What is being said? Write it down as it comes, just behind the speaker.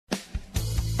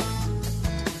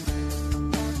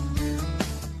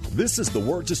This is the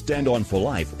Word to Stand On for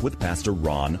Life with Pastor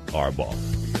Ron Arbaugh.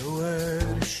 Your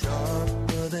word is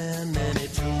sharper than any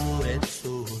two-edged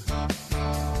sword,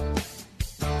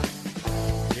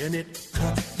 and it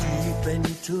cuts deep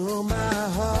into my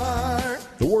heart.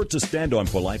 The Word to Stand On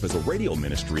for Life is a radio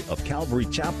ministry of Calvary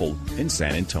Chapel in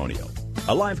San Antonio.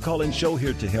 A live call-in show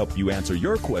here to help you answer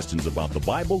your questions about the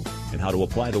Bible and how to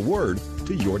apply the Word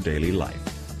to your daily life.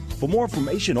 For more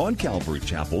information on Calvary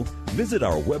Chapel, visit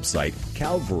our website,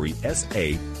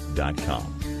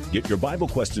 calvarysa.com. Get your Bible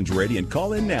questions ready and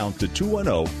call in now to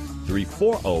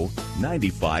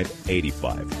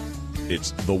 210-340-9585. It's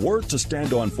The Word to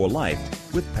Stand On for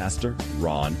Life with Pastor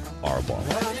Ron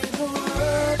Arbaugh.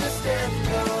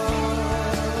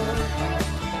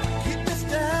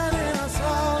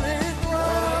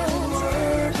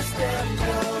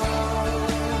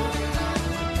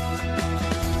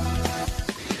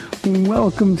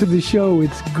 Welcome to the show.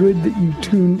 It's good that you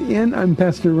tuned in. I'm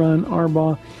Pastor Ron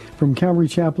Arbaugh from Calvary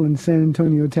Chapel in San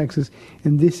Antonio, Texas,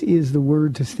 and this is the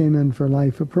Word to Stand On for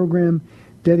Life, a program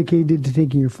dedicated to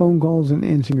taking your phone calls and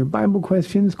answering your Bible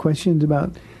questions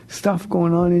about stuff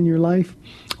going on in your life.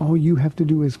 All you have to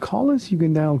do is call us. You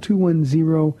can dial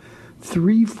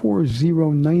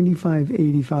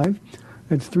 210-340-9585.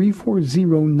 That's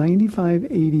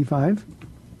 340-9585.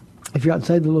 If you're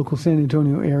outside the local San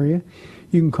Antonio area,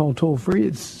 you can call toll-free.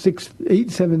 It's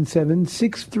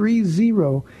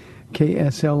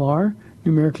 877-630-KSLR.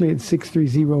 Numerically, it's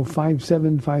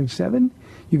 630-5757.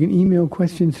 You can email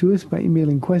questions to us by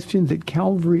emailing questions at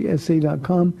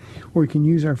calvarysa.com, or you can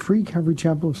use our free Calvary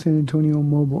Chapel of San Antonio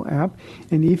mobile app.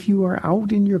 And if you are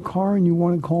out in your car and you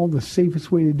want to call, the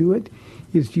safest way to do it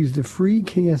is to use the free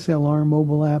KSLR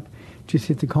mobile app. Just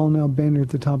hit the Call Now banner at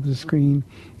the top of the screen,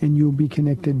 and you'll be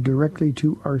connected directly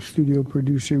to our studio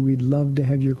producer. We'd love to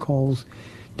have your calls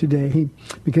today.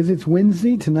 Because it's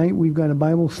Wednesday, tonight we've got a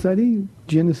Bible study,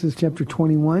 Genesis chapter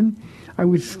 21. I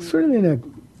was sort of in a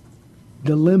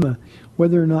dilemma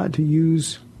whether or not to do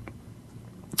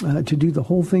the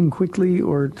whole thing quickly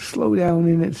or slow down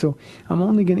in it. So I'm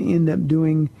only going to end up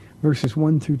doing verses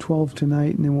 1 through 12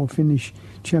 tonight, and then we'll finish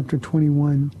chapter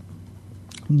 21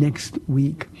 next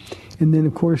week. And then,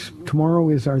 of course, tomorrow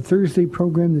is our Thursday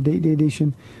program, the Date Day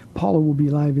Edition. Paula will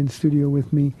be live in studio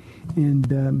with me.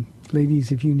 And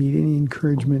ladies, if you need any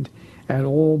encouragement at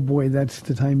all, boy, that's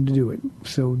the time to do it.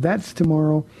 So that's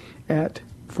tomorrow at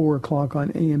 4 o'clock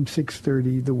on AM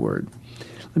 630, The Word.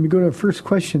 Let me go to our first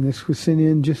question. This was sent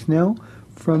in just now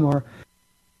from our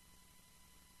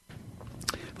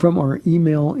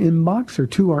email inbox, or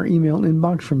to our email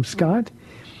inbox from Scott.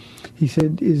 He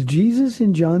said, is Jesus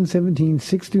in John 17,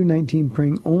 6 through 19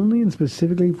 praying only and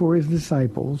specifically for his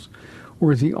disciples,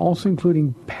 or is he also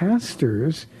including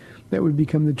pastors that would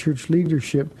become the church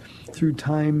leadership through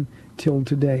time till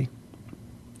today?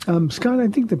 Scott, I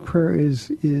think the prayer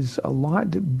is a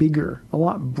lot bigger, a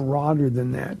lot broader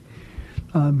than that.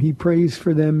 He prays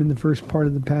for them in the first part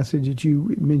of the passage that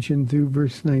you mentioned through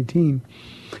verse 19.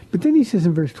 But then he says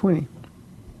in verse 20,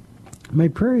 my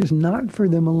prayer is not for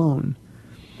them alone.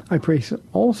 I pray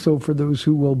also for those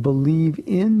who will believe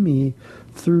in me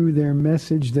through their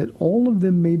message, that all of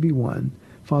them may be one.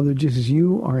 Father, just as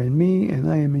you are in me and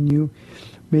I am in you,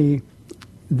 may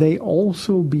they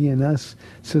also be in us,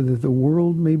 so that the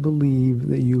world may believe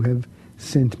that you have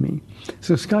sent me.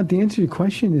 So, Scott, the answer to your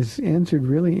question is answered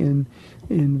really in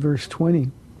verse 20.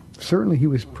 Certainly he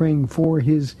was praying for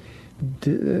his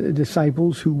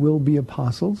disciples who will be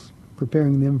apostles,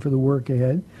 preparing them for the work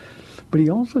ahead. But he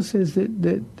also says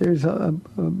that there's a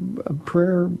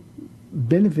prayer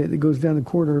benefit that goes down the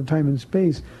corridor of time and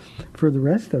space for the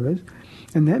rest of us.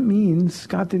 And that means,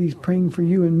 Scott, that he's praying for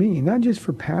you and me, not just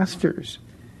for pastors.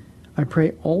 I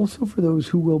pray also for those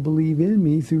who will believe in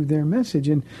me through their message.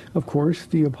 And, of course,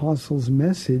 the apostles'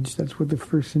 message, that's what the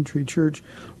first century church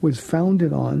was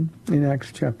founded on in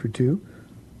Acts chapter 2.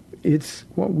 It's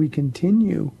what we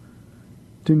continue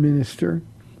to minister,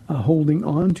 holding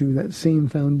on to that same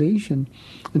foundation.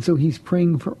 And so he's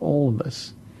praying for all of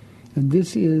us. And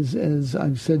this is, as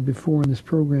I've said before in this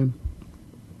program,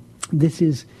 this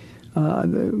is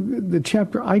the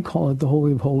chapter, I call it the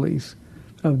Holy of Holies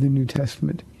of the New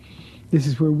Testament. This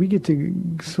is where we get to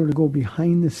sort of go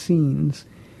behind the scenes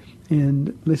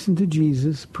and listen to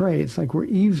Jesus pray. It's like we're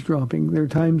eavesdropping. There are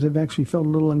times I've actually felt a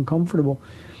little uncomfortable,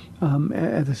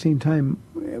 at the same time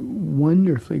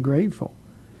wonderfully grateful,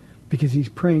 because he's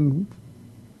praying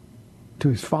to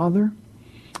his Father,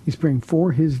 he's praying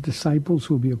for his disciples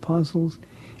who will be apostles,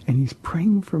 and he's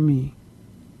praying for me.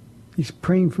 He's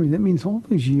praying for me. That means all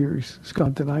those years,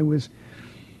 Scott, that I was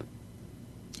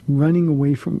running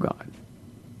away from God,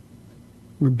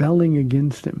 rebelling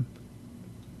against him,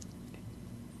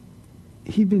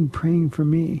 he'd been praying for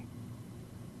me.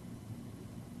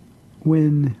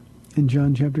 When, in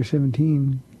John chapter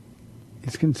 17,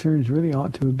 his concerns really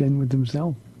ought to have been with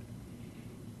himself.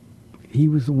 He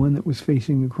was the one that was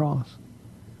facing the cross.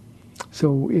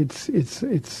 So it's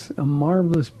a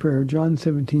marvelous prayer. John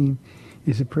 17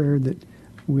 is a prayer that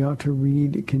we ought to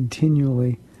read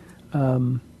continually.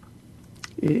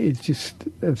 It's just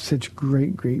of such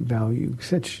great value,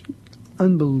 such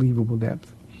unbelievable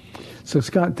depth. So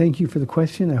Scott, thank you for the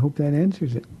question. I hope that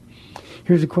answers it.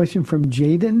 Here's a question from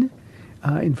Jaden.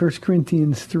 In 1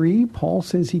 Corinthians 3, Paul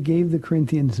says he gave the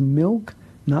Corinthians milk,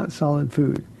 not solid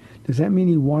food. Does that mean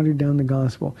he watered down the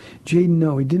gospel? Jaden,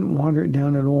 no, he didn't water it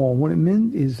down at all. What it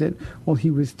meant is that while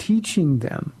he was teaching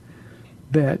them,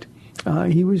 that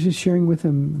he was just sharing with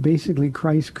them basically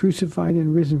Christ crucified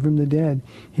and risen from the dead.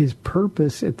 His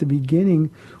purpose at the beginning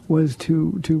was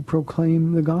to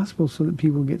proclaim the gospel so that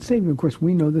people get saved. And of course,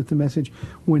 we know that the message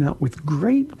went out with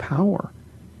great power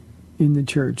in the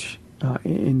church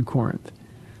in Corinth.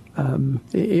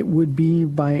 It would be,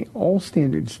 by all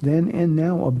standards then and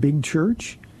now, a big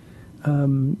church.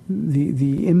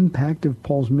 The impact of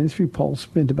Paul's ministry, Paul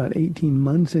spent about 18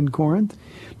 months in Corinth.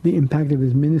 The impact of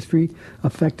his ministry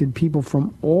affected people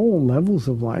from all levels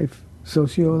of life,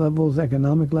 socio levels,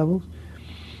 economic levels.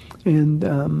 And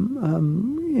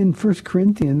in 1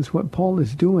 Corinthians, what Paul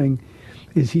is doing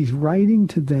is he's writing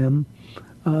to them,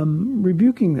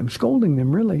 rebuking them, scolding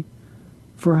them, really,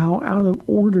 for how out of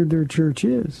order their church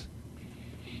is.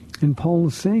 And Paul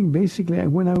is saying, basically,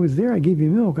 when I was there, I gave you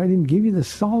milk. I didn't give you the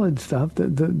solid stuff,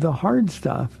 the hard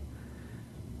stuff.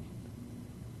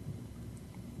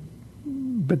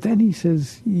 But then he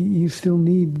says, you still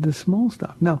need the small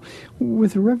stuff. Now,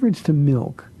 with reference to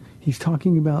milk, he's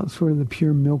talking about sort of the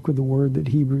pure milk of the word that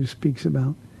Hebrews speaks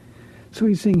about. So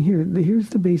he's saying here's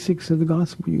the basics of the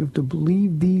gospel. You have to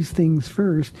believe these things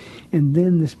first, and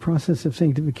then this process of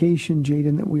sanctification,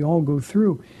 Jaden, that we all go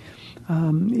through,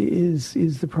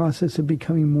 is the process of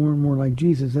becoming more and more like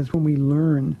Jesus. That's when we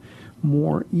learn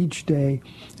more each day,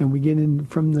 and we get in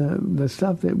from the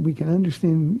stuff that we can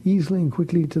understand easily and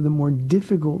quickly to the more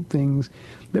difficult things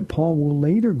that Paul will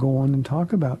later go on and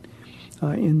talk about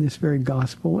in this very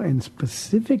gospel, and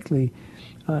specifically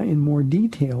in more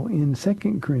detail in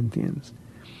 2 Corinthians.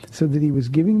 So that he was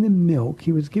giving them milk,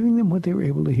 he was giving them what they were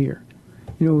able to hear.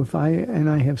 You know, if I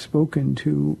have spoken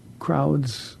to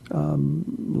crowds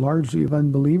largely of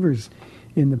unbelievers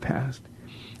in the past,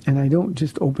 and I don't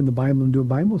just open the Bible and do a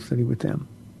Bible study with them.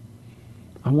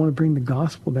 I want to bring the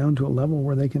gospel down to a level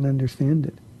where they can understand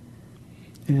it.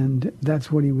 And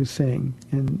that's what he was saying.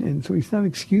 And so he's not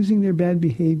excusing their bad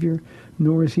behavior,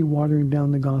 nor is he watering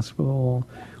down the gospel at all.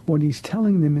 What he's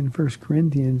telling them in 1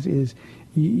 Corinthians is,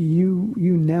 you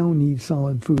now need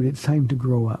solid food. It's time to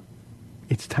grow up.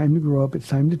 It's time to grow up. It's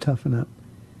time to toughen up.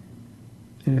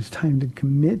 And it's time to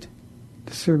commit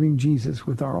to serving Jesus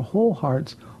with our whole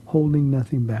hearts, holding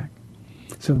nothing back.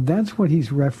 So that's what he's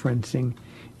referencing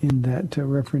in that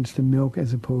reference to milk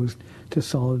as opposed to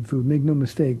solid food. Make no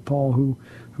mistake, Paul, who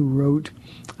wrote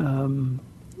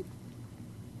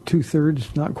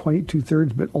two-thirds, not quite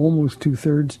two-thirds, but almost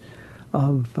two-thirds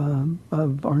of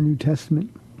our New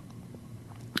Testament,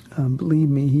 believe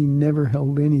me, he never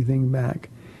held anything back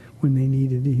when they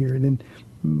needed to hear it. And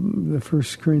the 1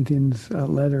 Corinthians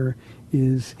letter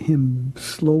is him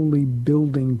slowly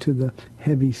building to the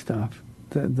heavy stuff,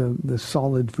 the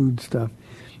solid food stuff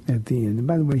at the end. And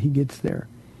by the way, he gets there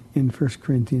in 1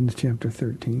 Corinthians chapter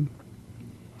 13.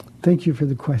 Thank you for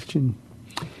the question.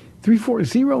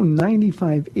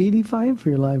 340-9585 for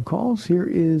your live calls. Here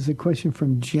is a question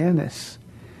from Janice.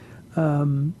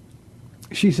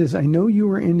 She says, I know you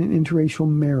are in an interracial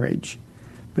marriage,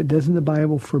 but doesn't the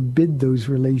Bible forbid those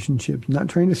relationships? Not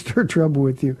trying to stir trouble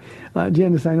with you.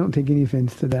 Janice, I don't take any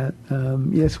offense to that.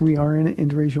 Yes, we are in an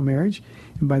interracial marriage.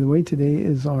 And by the way, today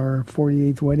is our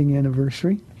 48th wedding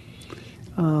anniversary.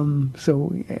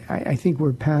 So I think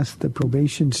we're past the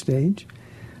probation stage.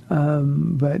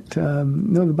 But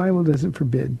no, the Bible doesn't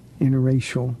forbid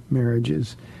interracial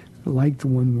marriages like the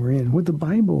one we're in. What the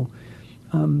Bible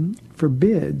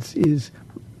forbids is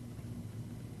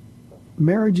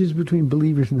marriages between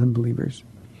believers and unbelievers.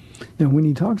 Now, when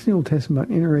he talks in the Old Testament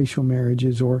about interracial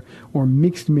marriages or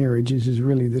mixed marriages is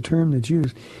really the term that's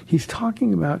used, he's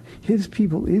talking about his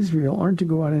people, Israel, aren't to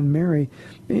go out and marry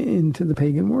into the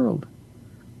pagan world.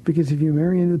 Because if you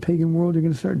marry into the pagan world, you're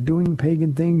going to start doing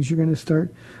pagan things. You're going to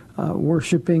start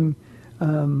worshiping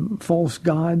false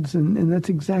gods. And that's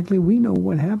exactly, we know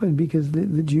what happened because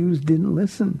the Jews didn't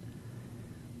listen.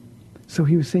 So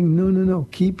he was saying, no,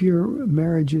 keep your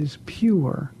marriages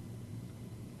pure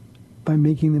by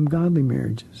making them godly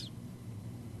marriages.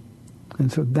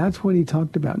 And so that's what he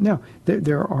talked about. Now,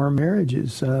 there are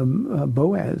marriages.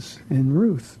 Boaz and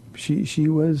Ruth. She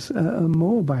was a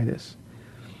Moabitess.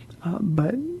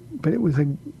 But it was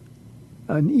an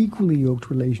equally yoked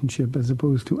relationship as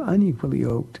opposed to unequally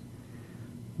yoked,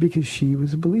 because she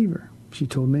was a believer. She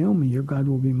told Naomi, your God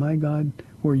will be my God.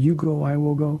 Where you go, I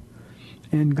will go.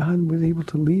 And God was able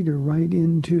to lead her right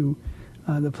into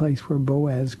the place where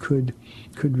Boaz could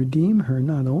redeem her.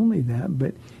 Not only that,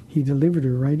 but he delivered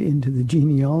her right into the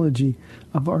genealogy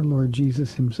of our Lord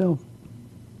Jesus himself.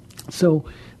 So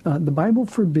the Bible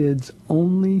forbids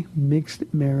only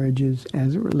mixed marriages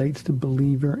as it relates to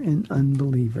believer and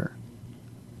unbeliever.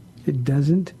 It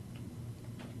doesn't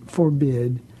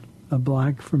forbid a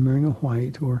black from marrying a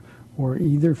white, or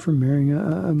either from marrying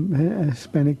a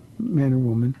Hispanic man or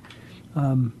woman.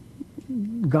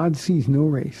 God sees no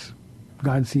race.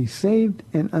 God sees saved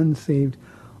and unsaved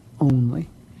only.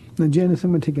 Now, Janice, I'm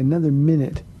going to take another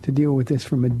minute to deal with this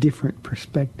from a different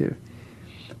perspective,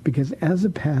 because as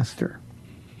a pastor,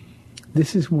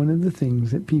 this is one of the things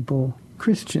that people,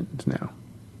 Christians now,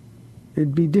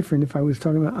 it'd be different if I was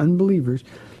talking about unbelievers,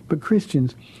 but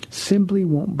Christians simply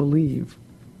won't believe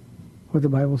what the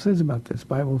Bible says about this. The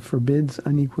Bible forbids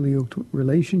unequally yoked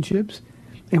relationships,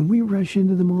 and we rush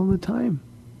into them all the time.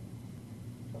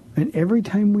 And every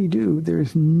time we do,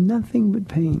 there's nothing but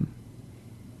pain.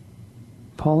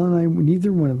 Paul and I,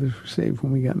 neither one of us were saved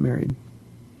when we got married.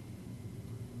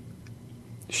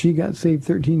 She got saved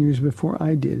 13 years before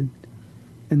I did,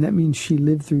 and that means she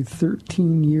lived through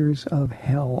 13 years of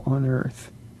hell on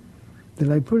earth that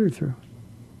I put her through.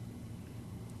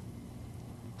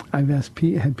 I've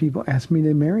had people ask me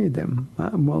to marry them.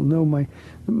 Well, no, my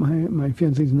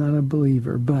fiancé's not a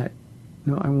believer, but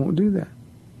no, I won't do that.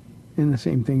 And the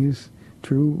same thing is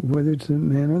true whether it's the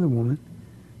man or the woman.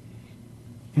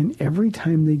 And every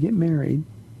time they get married,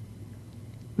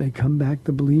 they come back,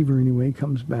 the believer anyway,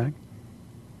 comes back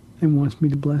and wants me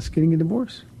to bless getting a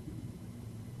divorce.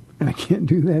 And I can't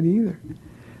do that either.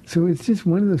 So it's just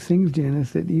one of those things,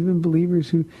 Janice, that even believers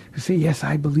who say, yes,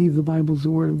 I believe the Bible's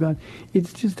the Word of God,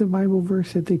 it's just a Bible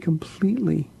verse that they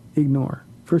completely ignore.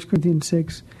 1 Corinthians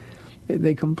 6,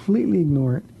 they completely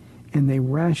ignore it, and they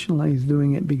rationalize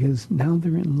doing it because now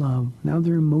they're in love. Now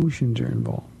their emotions are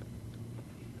involved.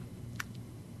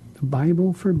 The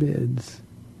Bible forbids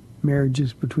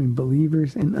marriages between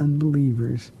believers and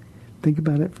unbelievers. Think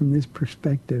about it from this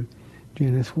perspective,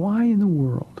 Janice. Why in the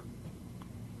world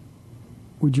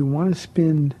would you want to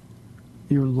spend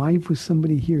your life with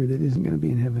somebody here that isn't going to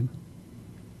be in heaven?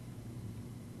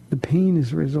 The pain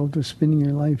is a result of spending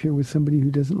your life here with somebody who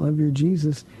doesn't love your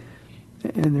Jesus,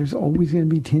 and there's always going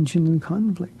to be tension and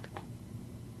conflict.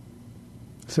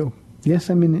 So, yes,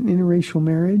 I'm in an interracial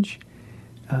marriage.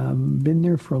 Been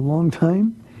there for a long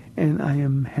time, and I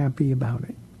am happy about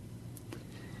it.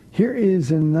 Here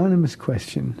is an anonymous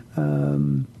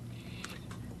question.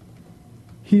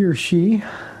 He or she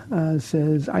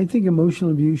says, I think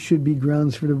emotional abuse should be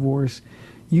grounds for divorce.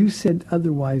 You said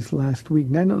otherwise last week.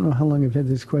 And I don't know how long I've had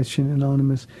this question,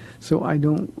 anonymous, so I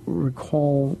don't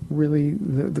recall really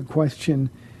the question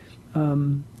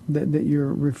that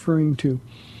you're referring to.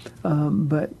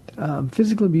 But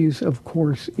physical abuse, of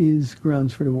course, is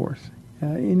grounds for divorce.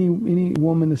 Any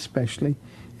woman especially.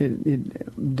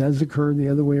 It does occur the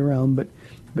other way around,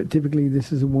 but typically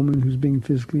this is a woman who's being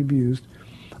physically abused,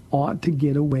 ought to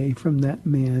get away from that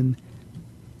man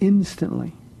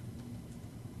instantly.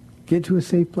 Get to a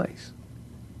safe place.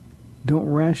 Don't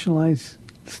rationalize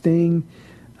staying.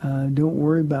 Don't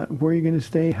worry about where you're going to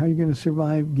stay, how you're going to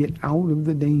survive. Get out of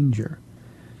the danger.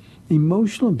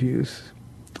 Emotional abuse,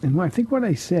 and I think what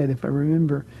I said, if I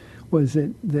remember, was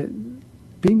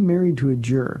that being married to a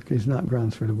jerk is not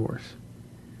grounds for divorce.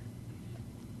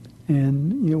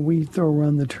 And, we throw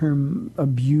around the term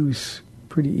abuse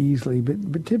pretty easily,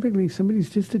 but typically somebody's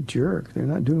just a jerk. They're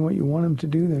not doing what you want them to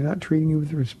do. They're not treating you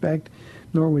with respect,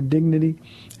 nor with dignity.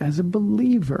 As a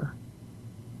believer,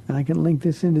 and I can link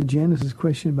this into Janice's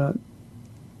question about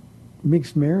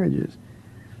mixed marriages,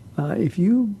 if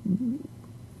you,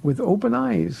 with open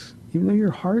eyes, even though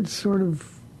your heart's sort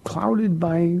of clouded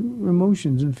by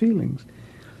emotions and feelings,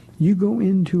 you go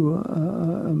into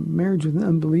a marriage with an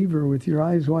unbeliever with your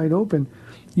eyes wide open,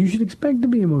 you should expect to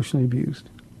be emotionally abused.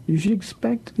 You should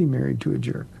expect to be married to a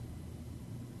jerk.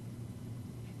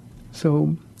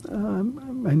 So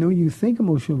I know you think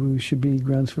emotional abuse should be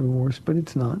grounds for divorce, but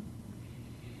it's not.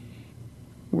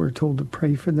 We're told to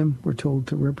pray for them. We're told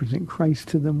to represent Christ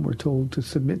to them. We're told to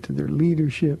submit to their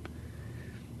leadership.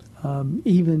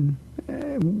 Even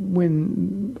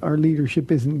when our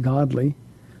leadership isn't godly,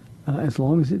 as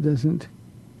long as it doesn't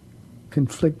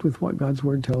conflict with what God's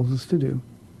Word tells us to do.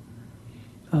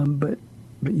 But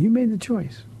you made the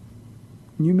choice.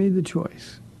 You made the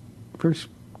choice. 1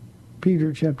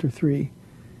 Peter chapter 3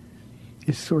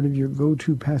 is sort of your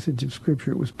go-to passage of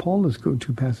Scripture. It was Paula's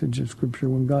go-to passage of Scripture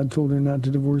when God told her not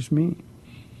to divorce me.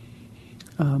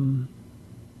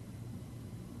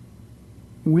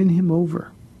 Win him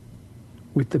over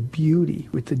with the beauty,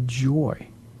 with the joy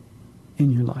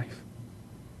in your life.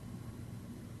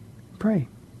 Pray.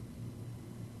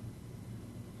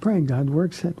 Pray. God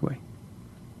works that way.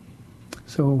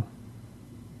 So,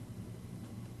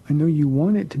 I know you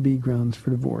want it to be grounds for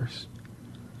divorce,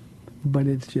 but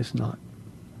it's just not.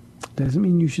 Doesn't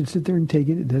mean you should sit there and take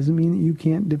it. It doesn't mean that you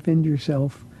can't defend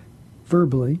yourself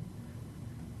verbally.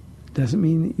 Doesn't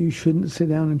mean that you shouldn't sit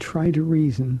down and try to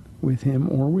reason with him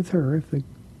or with her if the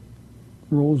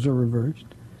roles are reversed.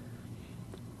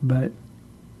 But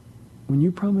when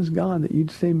you promise God that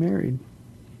you'd stay married,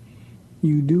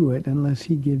 you do it unless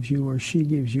he gives you or she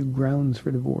gives you grounds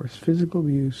for divorce, physical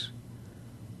abuse,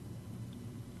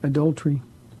 adultery,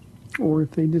 or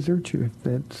if they desert you. If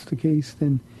that's the case,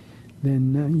 then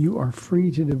you are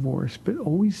free to divorce, but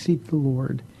always seek the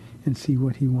Lord and see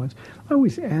what he wants. I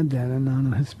always add that,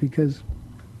 Anonymous, because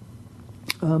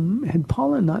had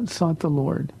Paula not sought the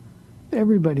Lord,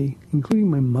 everybody, including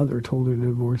my mother, told her to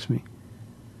divorce me.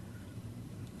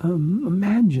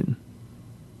 Imagine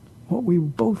what we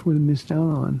both would have missed out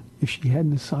on if she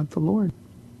hadn't sought the Lord.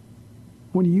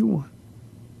 What do you want?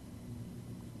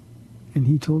 And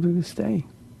he told her to stay.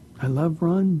 I love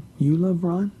Ron. You love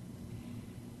Ron.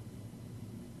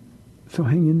 So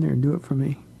hang in there and do it for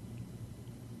me.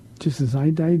 Just as I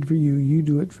died for you, you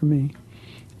do it for me.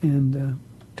 And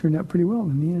turned out pretty well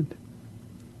in the end.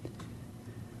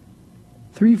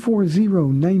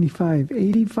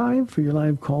 340-9585 for your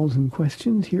live calls and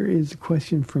questions. Here is a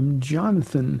question from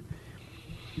Jonathan.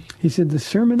 He said, the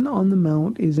Sermon on the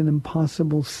Mount is an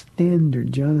impossible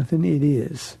standard. Jonathan, it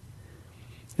is.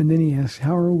 And then he asks,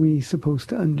 how are we supposed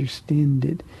to understand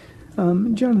it?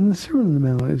 Jonathan, the Sermon on the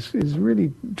Mount is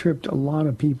really tripped a lot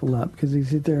of people up because they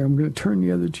sit there, I'm going to turn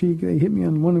the other cheek. They hit me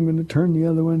on one, I'm going to turn the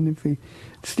other one. If they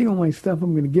steal my stuff,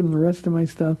 I'm going to give them the rest of my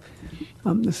stuff.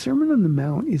 The Sermon on the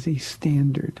Mount is a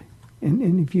standard.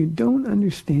 And if you don't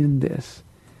understand this,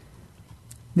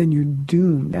 then you're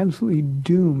doomed, absolutely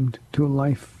doomed to a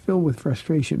life filled with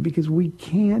frustration because we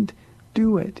can't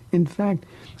do it. In fact,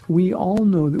 we all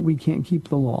know that we can't keep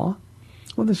the law.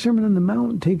 Well, the Sermon on the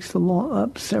Mount takes the law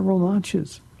up several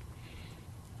notches.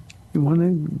 You want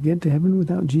to get to heaven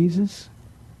without Jesus?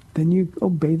 Then you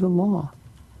obey the law.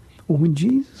 Well, when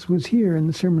Jesus was here in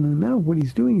the Sermon on the Mount, what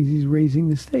he's doing is he's raising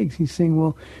the stakes. He's saying,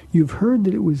 well, you've heard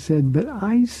that it was said, but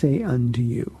I say unto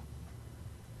you.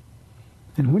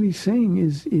 And what he's saying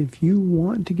is, if you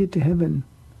want to get to heaven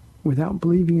without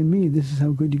believing in me, this is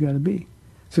how good you got to be.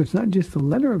 So it's not just the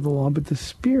letter of the law, but the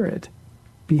spirit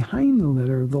behind the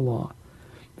letter of the law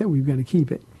that we've got to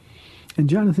keep it. And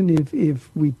Jonathan,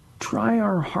 if we try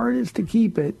our hardest to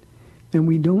keep it and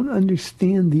we don't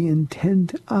understand the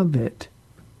intent of it,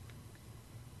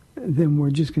 then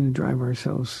we're just going to drive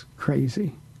ourselves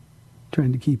crazy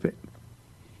trying to keep it.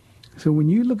 So when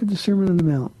you look at the Sermon on the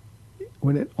Mount,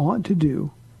 what it ought to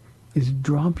do is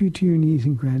drop you to your knees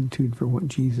in gratitude for what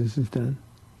Jesus has done.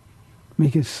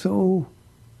 Make us so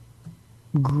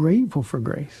grateful for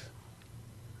grace.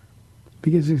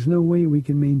 Because there's no way we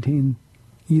can maintain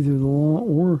either the law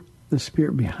or the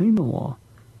spirit behind the law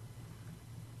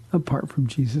apart from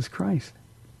Jesus Christ.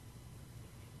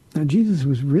 Now, Jesus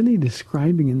was really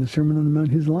describing in the Sermon on the Mount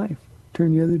his life.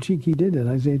 Turn the other cheek, he did it.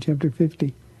 Isaiah chapter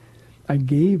 50. I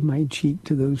gave my cheek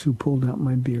to those who pulled out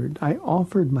my beard. I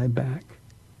offered my back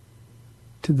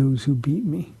to those who beat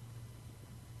me.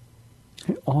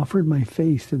 I offered my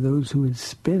face to those who had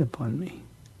spit upon me.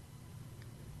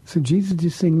 So Jesus is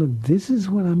just saying, look, this is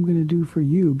what I'm going to do for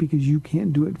you because you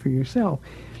can't do it for yourself.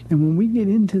 And when we get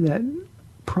into that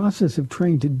process of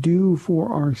trying to do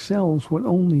for ourselves what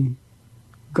only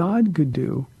God could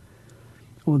do,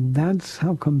 well, that's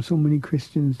how come so many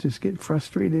Christians just get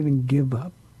frustrated and give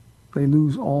up. They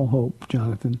lose all hope,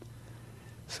 Jonathan.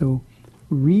 So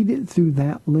read it through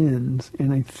that lens,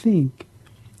 and I think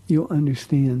you'll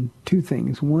understand two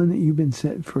things. One, that you've been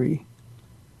set free.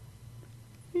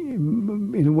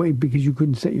 In a way, because you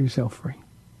couldn't set yourself free.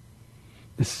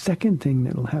 The second thing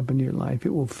that will happen to your life,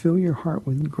 it will fill your heart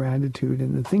with gratitude,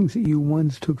 and the things that you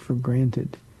once took for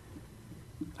granted,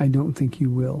 I don't think you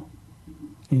will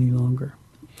any longer.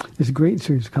 There's a great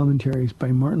series of commentaries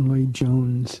by Martin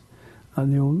Lloyd-Jones,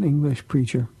 the old English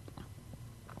preacher,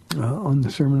 on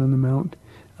the Sermon on the Mount,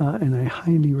 and I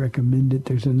highly recommend it.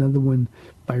 There's another one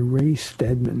by Ray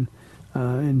Stedman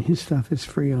And his stuff is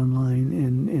free online,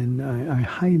 and I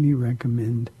highly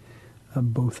recommend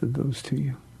both of those to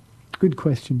you. Good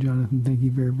question, Jonathan. Thank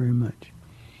you very, very much.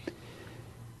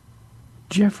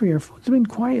 Jeffrey, our phone's been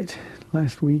quiet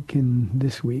last week and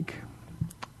this week.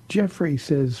 Jeffrey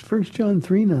says, 1 John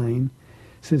 3:9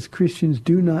 says Christians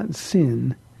do not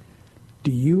sin.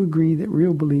 Do you agree that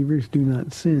real believers do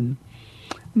not sin?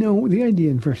 No, the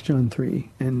idea in 1 John 3,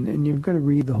 and you've got to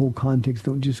read the whole context.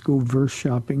 Don't just go verse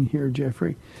shopping here,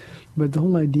 Jeffrey. But the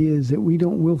whole idea is that we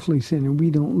don't willfully sin, and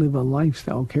we don't live a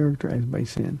lifestyle characterized by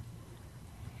sin.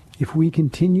 If we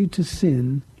continue to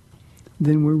sin,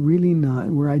 then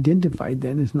we're identified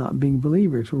then as not being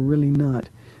believers. We're really not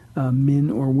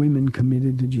men or women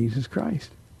committed to Jesus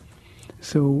Christ.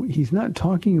 So he's not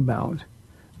talking about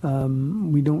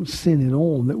we don't sin at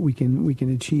all, that we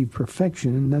can achieve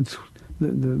perfection, and that's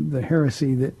the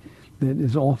heresy that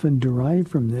is often derived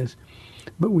from this.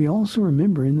 But we also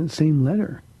remember in the same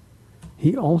letter,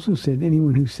 he also said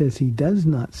anyone who says he does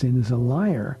not sin is a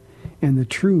liar, and the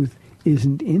truth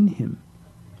isn't in him.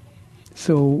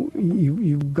 So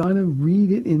you've got to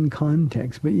read it in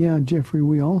context. But yeah, Jeffrey,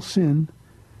 we all sin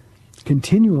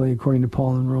continually, according to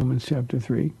Paul in Romans chapter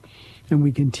 3, and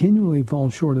we continually fall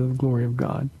short of the glory of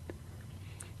God.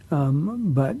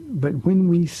 But when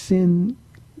we sin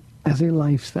as a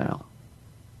lifestyle,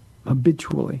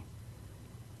 habitually,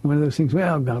 one of those things,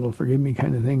 well, God will forgive me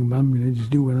kind of thing, but I'm going to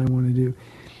just do what I want to do,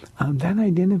 that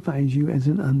identifies you as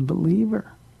an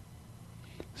unbeliever.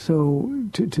 So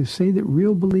to say that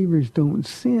real believers don't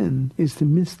sin is to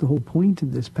miss the whole point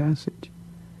of this passage.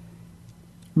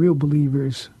 Real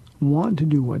believers want to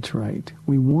do what's right.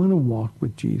 We want to walk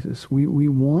with Jesus. We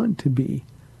want to be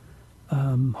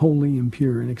holy and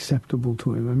pure and acceptable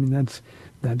to him. I mean,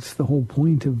 that's the whole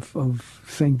point of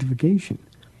sanctification.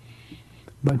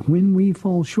 But when we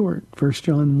fall short, 1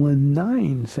 John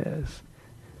 1:9 says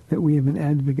that we have an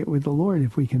advocate with the Lord.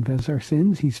 If we confess our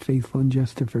sins, he's faithful and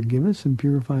just to forgive us and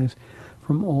purify us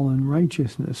from all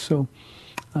unrighteousness. So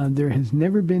there has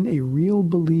never been a real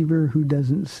believer who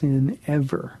doesn't sin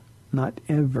ever. Not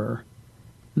ever.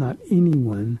 Not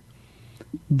anyone.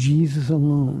 Jesus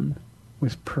alone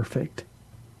was perfect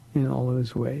in all of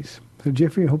his ways. So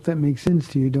Jeffrey, I hope that makes sense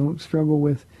to you. Don't struggle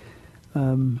with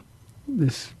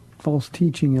this false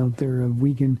teaching out there of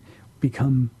we can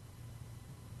become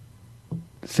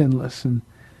sinless, and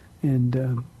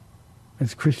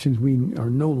as Christians we are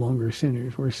no longer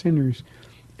sinners. We're sinners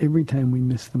every time we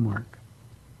miss the mark.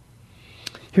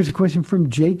 Here's a question from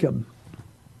Jacob.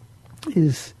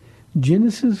 Is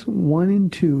Genesis 1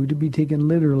 and 2 to be taken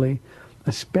literally,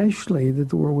 especially that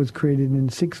the world was created in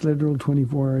 6 literal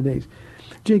 24-hour days?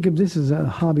 Jacob, this is a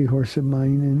hobby horse of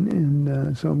mine,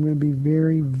 and so I'm going to be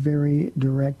very, very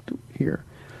direct here.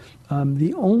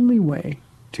 The only way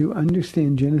to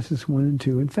understand Genesis 1 and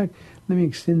 2, in fact, let me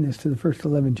extend this to the first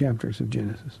 11 chapters of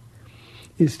Genesis,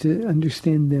 is to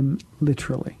understand them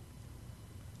literally.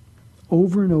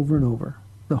 Over and over and over,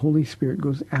 the Holy Spirit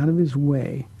goes out of his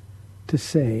way to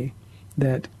say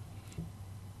that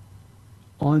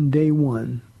on day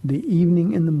 1, the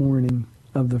evening and the morning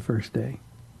of the first day,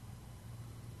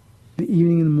 the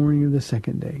evening and the morning of the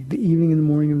second day, the evening and the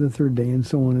morning of the third day, and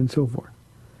so on and so forth.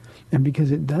 And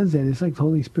because it does that, it's like the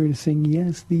Holy Spirit is saying,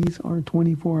 yes, these are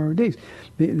 24-hour days.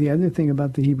 The other thing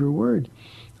about the Hebrew word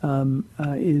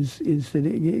is that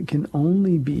it can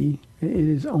only be, it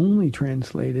is only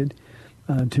translated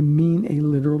to mean a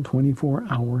literal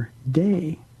 24-hour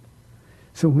day.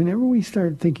 So whenever we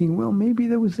start thinking, well, maybe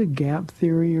there was a gap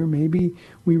theory, or maybe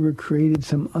we were created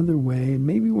some other way, and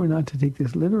maybe we're not to take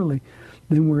this literally,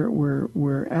 then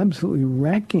we're absolutely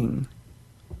wrecking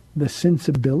the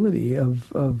sensibility of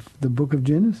the book of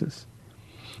Genesis.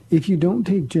 If you don't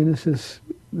take Genesis,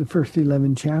 the first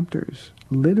 11 chapters,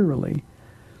 literally,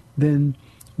 then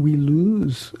we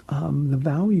lose the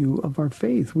value of our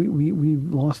faith.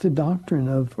 We've lost the doctrine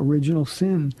of original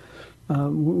sin.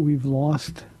 We've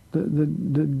lost the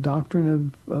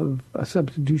doctrine of a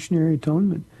substitutionary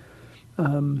atonement.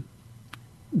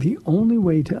 The only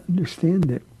way to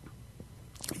understand it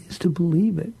is to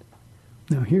believe it.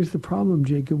 Now, here's the problem,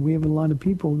 Jacob. We have a lot of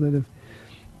people that have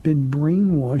been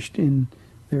brainwashed in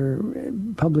their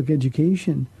public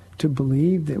education to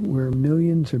believe that we're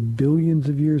millions or billions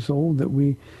of years old, that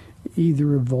we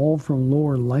either evolved from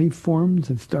lower life forms,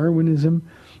 that's Darwinism,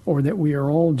 or that we are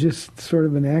all just sort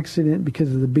of an accident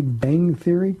because of the Big Bang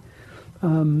Theory.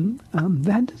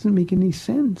 That doesn't make any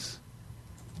sense.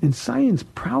 And science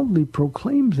proudly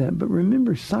proclaims that. But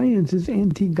remember, science is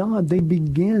anti-God. They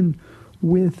begin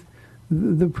with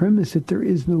the premise that there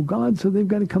is no God, so they've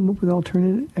got to come up with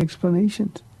alternate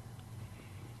explanations.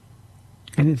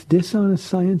 And it's dishonest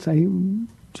science. I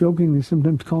jokingly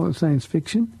sometimes call it science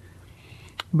fiction.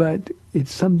 But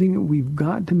it's something that we've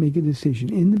got to make a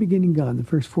decision. In the beginning, God, the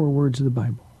first 4 words of the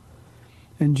Bible.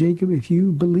 And Jacob, if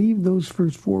you believe those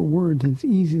first 4 words, it's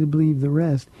easy to believe the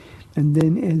rest. And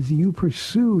then as you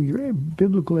pursue your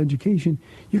biblical education,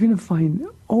 you're going to find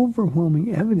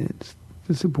overwhelming evidence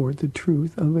to support the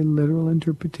truth of a literal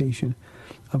interpretation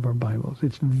of our Bibles.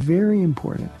 It's very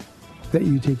important that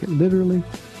you take it literally.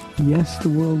 Yes, the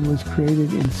world was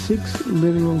created in 6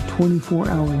 literal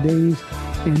 24-hour days,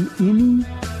 and any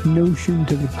notion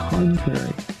to the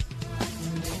contrary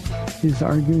is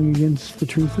arguing against the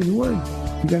truth of the Word.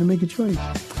 You got to make a choice.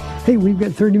 Hey, we've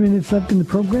got 30 minutes left in the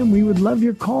program. We would love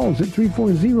your calls at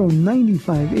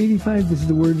 340-9585. This is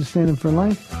the Word to Stand Up for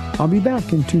Life. I'll be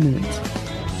back in 2 minutes.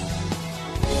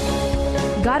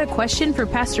 Got a question for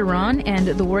Pastor Ron and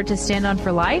the Word to Stand On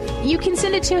for Life? You can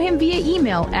send it to him via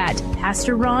email at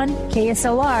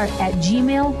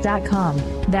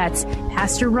pastorronksLR@gmail.com. That's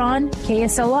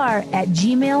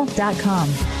pastorronksLR@gmail.com.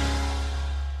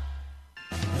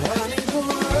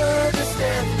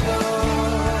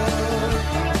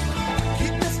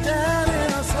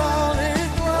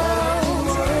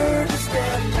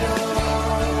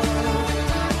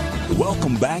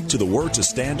 Welcome back to the Word to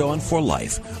Stand On for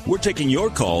Life. We're taking your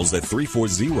calls at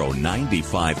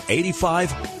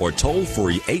 340-9585 or toll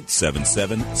free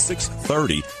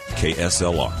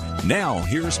 877-630-KSLR. Now,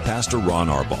 here's Pastor Ron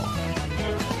Arbaugh.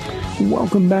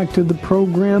 Welcome back to the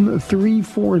program,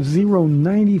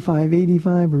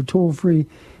 340-9585 or toll free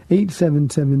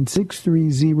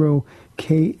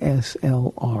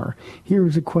 877-630-KSLR.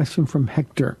 Here's a question from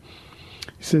Hector.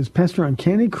 He says, Pastor Ron,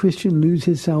 can a Christian lose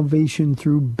his salvation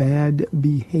through bad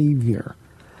behavior?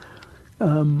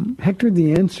 Hector,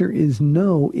 the answer is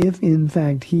no, if in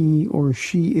fact he or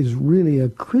she is really a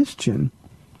Christian.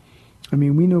 I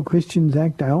mean, we know Christians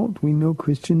act out. We know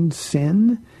Christians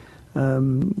sin.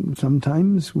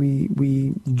 Sometimes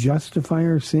we justify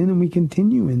our sin and we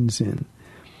continue in sin.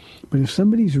 But if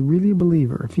somebody's really a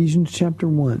believer, Ephesians chapter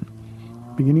 1,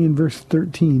 beginning in verse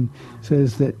 13,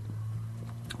 says that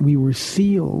we were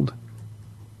sealed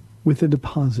with a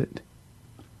deposit,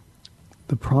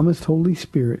 the promised Holy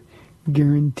Spirit,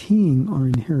 guaranteeing our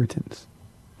inheritance.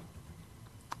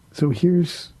 So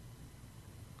here's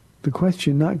the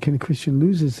question, not can a Christian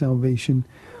lose his salvation,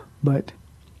 but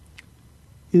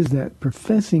is that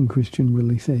professing Christian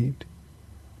really saved?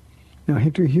 Now,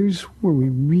 Hector, here's where we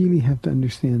really have to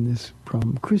understand this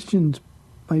problem. Christians,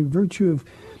 by virtue of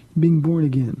being born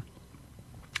again,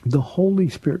 the Holy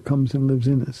Spirit comes and lives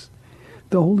in us.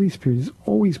 The Holy Spirit is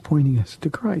always pointing us to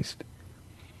Christ.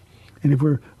 And if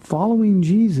we're following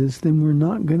Jesus, then we're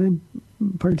not going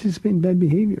to participate in bad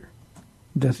behavior.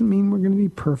 It doesn't mean we're going to be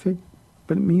perfect,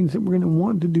 but it means that we're going to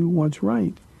want to do what's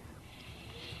right.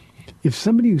 If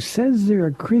somebody who says they're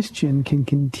a Christian can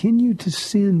continue to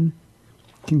sin,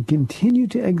 can continue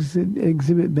to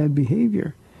exhibit bad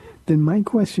behavior, then my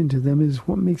question to them is,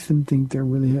 what makes them think they're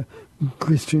really a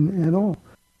Christian at all?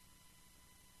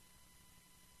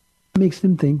 Makes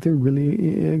them think they're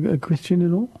really a Christian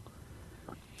at all.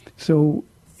 So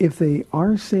if they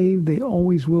are saved, they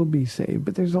always will be saved.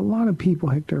 But there's a lot of people,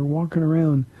 Hector, walking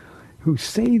around who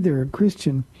say they're a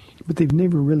Christian, but they've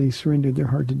never really surrendered their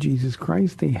heart to Jesus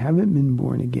Christ. They haven't been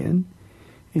born again.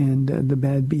 And the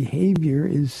bad behavior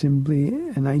is simply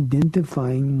an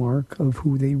identifying mark of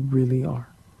who they really are.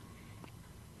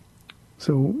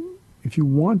 So if you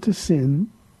want to sin,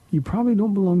 you probably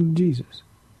don't belong to Jesus.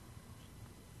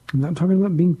 I'm not talking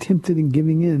about being tempted and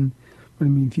giving in, but I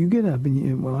mean, if you get up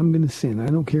and I'm going to sin. I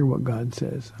don't care what God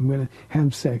says. I'm going to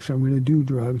have sex, or I'm going to do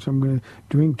drugs, or I'm going to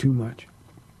drink too much.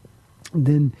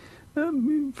 Then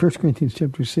 1 Corinthians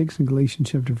chapter 6 and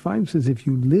Galatians chapter 5 says if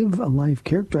you live a life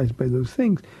characterized by those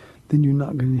things, then you're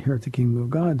not going to inherit the kingdom of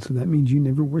God. So that means you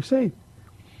never were saved.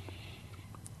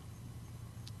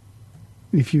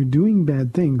 If you're doing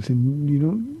bad things, and you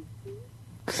don't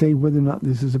say whether or not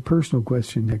this is a personal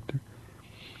question, Hector,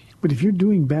 but if you're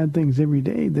doing bad things every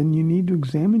day, then you need to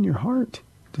examine your heart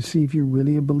to see if you're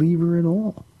really a believer at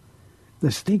all. The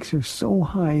stakes are so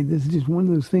high. This is just one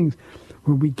of those things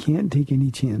where we can't take any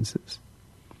chances.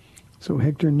 So,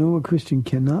 Hector, no, a Christian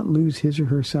cannot lose his or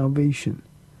her salvation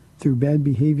through bad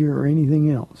behavior or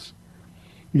anything else.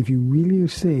 If you really are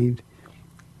saved,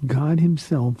 God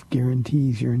himself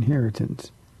guarantees your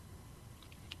inheritance.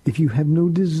 If you have no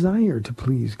desire to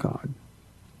please God,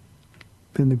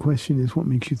 then the question is, what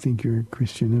makes you think you're a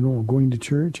Christian at all? Going to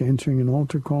church, answering an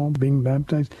altar call, being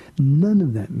baptized, none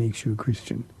of that makes you a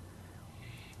Christian.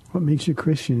 What makes you a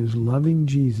Christian is loving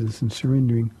Jesus and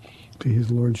surrendering to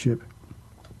his lordship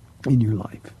in your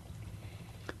life.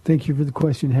 Thank you for the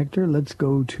question, Hector. Let's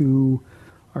go to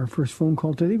our first phone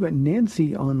call today. We've got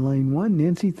Nancy on line 1.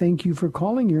 Nancy, thank you for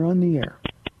calling. You're on the air.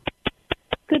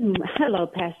 Hello,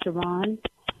 Pastor Ron.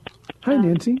 Hi,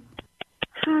 Nancy.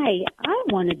 Hi. I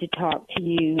wanted to talk to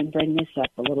you and bring this up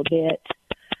a little bit.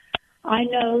 I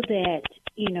know that,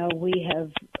 we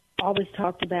have always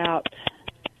talked about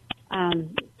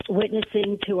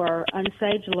witnessing to our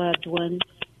unsaved loved ones,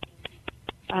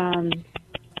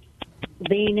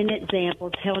 being an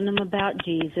example, telling them about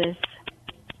Jesus.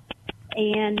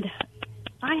 And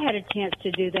I had a chance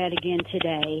to do that again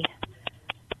today.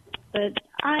 But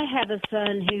I have a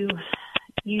son who,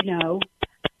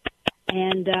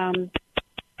 and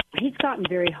he's gotten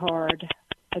very hard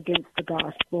against the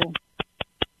gospel.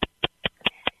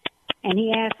 And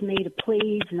he asked me to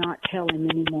please not tell him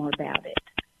any more about it.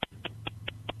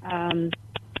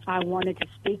 I wanted to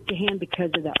speak to him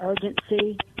because of the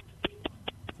urgency.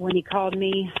 When he called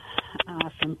me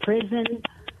from prison,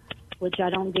 which I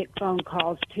don't get phone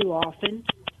calls too often,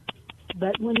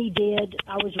 but when he did,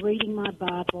 I was reading my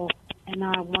Bible, and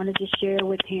I wanted to share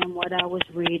with him what I was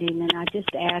reading, and I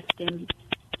just asked him,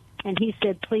 and he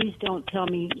said, please don't tell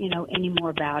me, any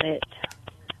more about it.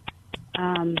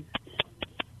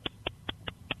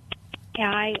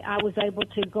 I was able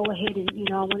to go ahead and,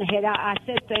 I went ahead. I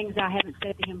said things I haven't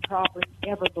said to him probably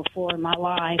ever before in my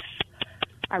life.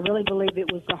 I really believe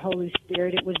it was the Holy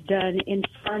Spirit. It was done in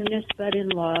firmness but in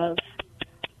love.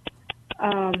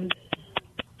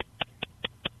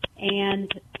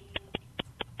 And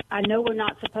I know we're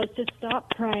not supposed to stop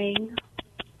praying.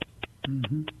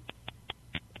 Mm-hmm.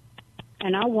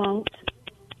 And I won't.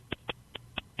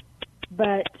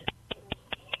 But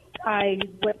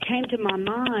what came to my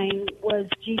mind was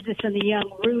Jesus and the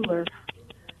young ruler.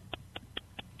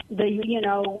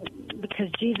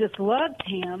 Because Jesus loved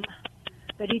him,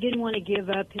 but he didn't want to give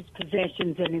up his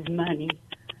possessions and his money.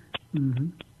 Mm-hmm.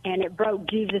 And it broke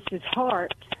Jesus'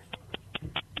 heart.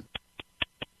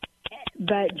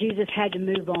 But Jesus had to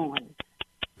move on.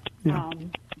 Yeah.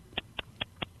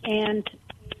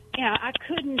 I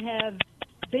couldn't have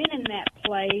been in that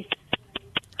place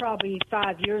probably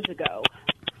 5 years ago.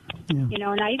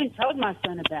 Yeah. And I even told my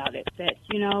son about it, that,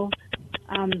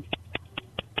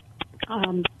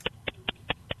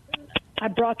 I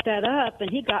brought that up, and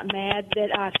he got mad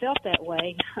that I felt that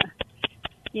way,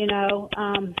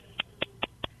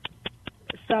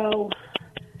 So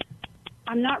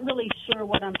I'm not really sure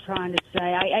what I'm trying to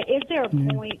say. Is there a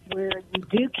point where you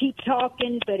do keep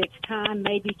talking, but it's time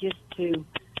maybe just to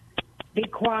be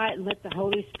quiet and let the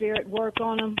Holy Spirit work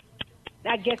on them?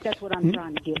 I guess that's what I'm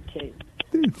trying to get to.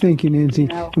 Thank you, Nancy.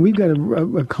 We've got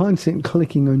a constant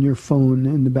clicking on your phone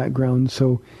in the background,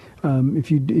 so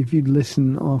if you'd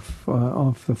listen off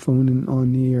the phone and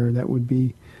on the air, that would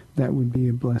be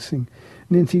a blessing.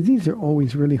 Nancy, these are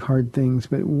always really hard things,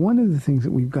 but one of the things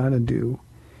that we've got to do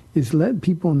is let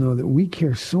people know that we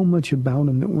care so much about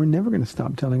them that we're never going to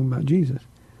stop telling them about Jesus.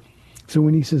 So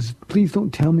when he says, please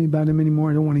don't tell me about him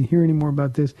anymore, I don't want to hear any more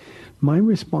about this, my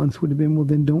response would have been, well,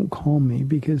 then don't call me,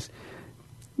 because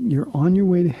you're on your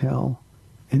way to hell,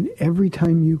 and every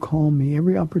time you call me,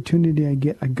 every opportunity I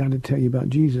get, I got to tell you about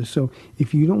Jesus. So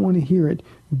if you don't want to hear it,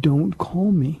 don't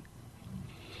call me.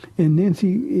 And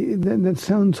Nancy, that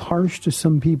sounds harsh to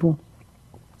some people,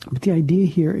 but the idea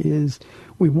here is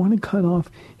we want to cut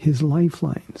off his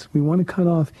lifelines. We want to cut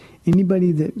off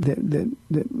anybody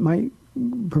that might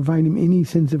provide him any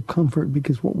sense of comfort,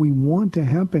 because what we want to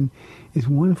happen is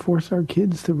we want to force our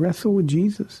kids to wrestle with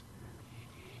Jesus.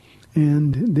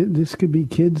 And this could be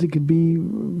kids, it could be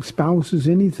spouses,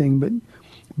 anything,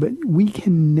 but we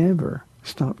can never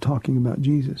stop talking about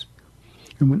Jesus.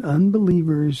 And when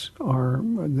unbelievers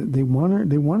they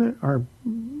want our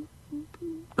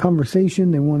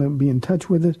conversation, they want to be in touch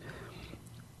with us,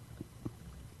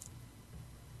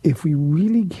 if we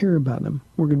really care about them,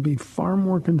 we're going to be far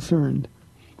more concerned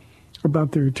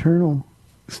about their eternal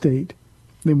state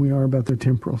than we are about their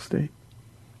temporal state.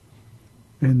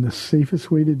 And the safest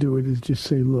way to do it is just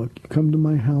say, look, you come to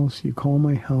my house, you call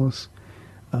my house.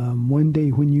 One day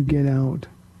when you get out,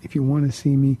 if you want to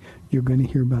see me, you're going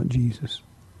to hear about Jesus.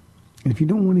 And if you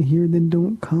don't want to hear, then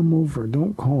don't come over,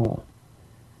 don't call.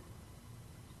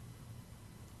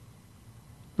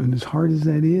 And as hard as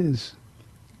that is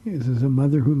as a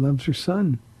mother who loves her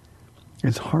son,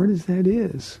 as hard as that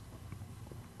is,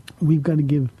 we've got to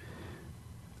give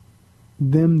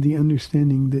them the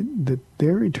understanding that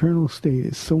their eternal state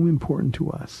is so important to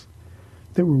us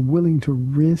that we're willing to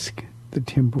risk the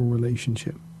temporal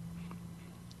relationship.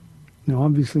 Now,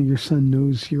 obviously, your son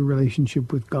knows your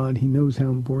relationship with God. He knows how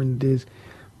important it is.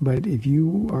 But if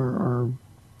you are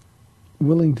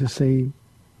willing to say,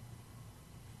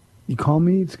 You call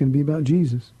me, it's going to be about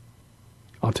Jesus.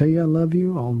 I'll tell you I love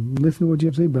you. I'll listen to what you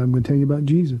have to say, but I'm going to tell you about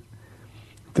Jesus.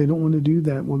 If they don't want to do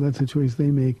that, well, that's a choice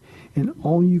they make. And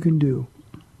all you can do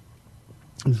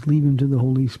is leave him to the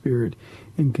Holy Spirit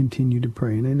and continue to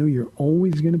pray. And I know you're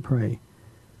always going to pray,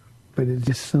 but it's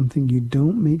just something you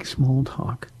don't make small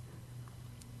talk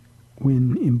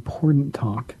when important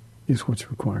talk is what's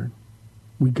required.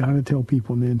 We got to tell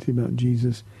people, Nancy, about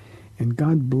Jesus. And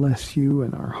God bless you,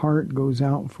 and our heart goes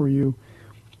out for you.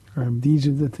 These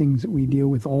are the things that we deal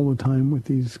with all the time with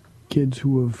these kids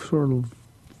who have sort of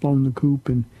flown the coop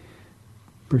and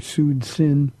pursued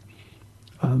sin.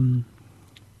 You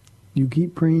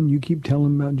keep praying, you keep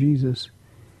telling them about Jesus.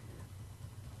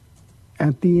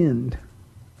 At the end,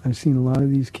 I've seen a lot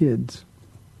of these kids,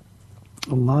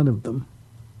 a lot of them,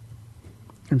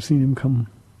 I've seen them come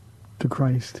to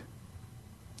Christ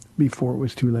before it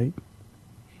was too late.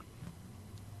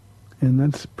 And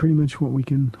that's pretty much what we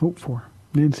can hope for.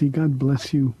 Nancy, God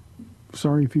bless you.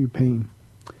 Sorry for your pain.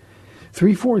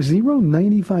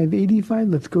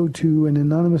 340-9585. Let's go to an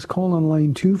anonymous call on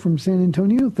line 2 from San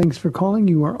Antonio. Thanks for calling.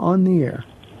 You are on the air.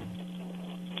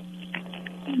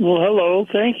 Well, hello.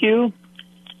 Thank you.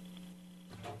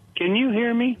 Can you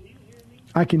hear me?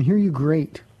 I can hear you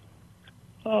great.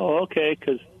 Oh, okay,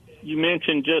 because you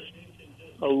mentioned just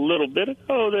a little bit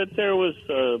ago that there was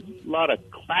a lot of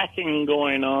clacking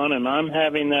going on, and I'm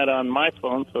having that on my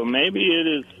phone, so maybe it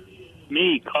is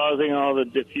me causing all the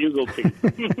difficulty.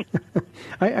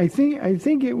 I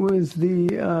think it was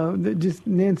the just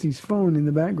Nancy's phone in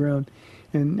the background.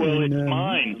 It's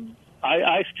mine.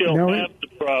 I still have the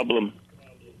problem.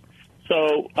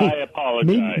 So I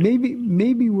apologize.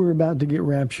 Maybe we're about to get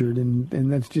raptured,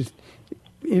 and that's just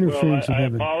interference of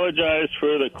heaven. I apologize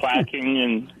for the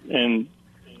clacking and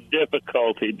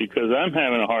difficulty, because I'm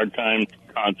having a hard time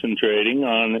concentrating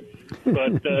on it.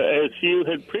 But as you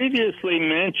had previously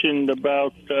mentioned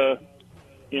about,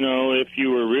 if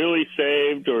you were really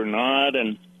saved or not,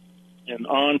 and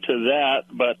on to that.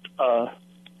 But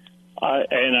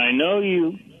I know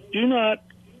you do not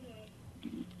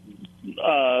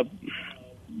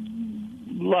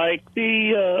like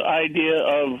the idea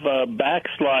of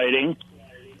backsliding.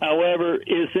 However,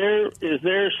 is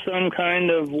there some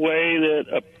kind of way that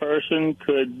a person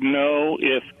could know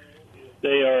if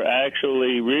they are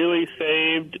actually really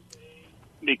saved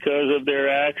because of their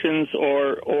actions,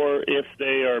 or if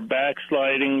they are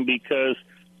backsliding because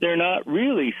they're not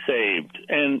really saved?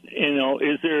 And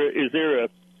is there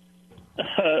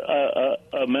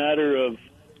a matter of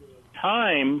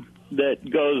time that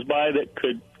goes by that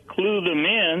could clue them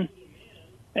in?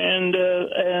 And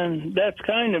that's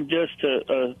kind of just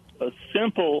a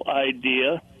simple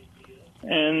idea.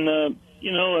 And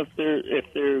if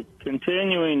they're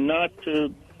continuing not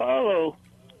to follow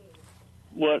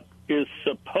what is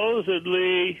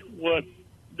supposedly what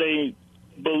they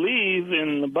believe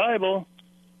in the Bible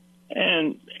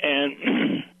and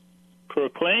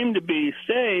proclaim to be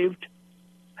saved,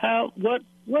 what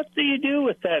do you do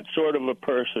with that sort of a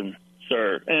person,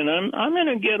 sir? And I'm going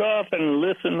to get off and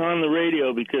listen on the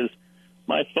radio because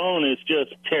my phone is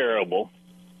just terrible.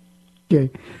 Okay.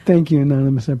 Thank you,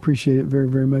 Anonymous. I appreciate it very,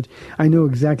 very much. I know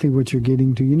exactly what you're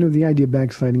getting to. The idea of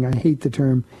backsliding, I hate the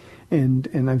term,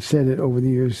 and I've said it over the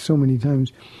years so many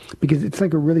times, because it's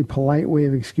like a really polite way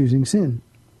of excusing sin.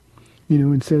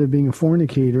 Instead of being a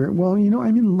fornicator, well,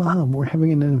 I'm in love, we're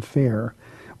having an affair.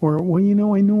 Or, well,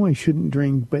 I know I shouldn't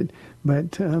drink, but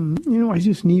I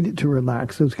just need it to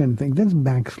relax, those kind of things. That's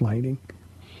backsliding.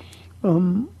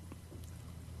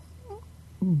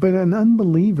 But an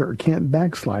unbeliever can't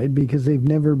backslide because they've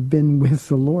never been with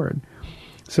the Lord.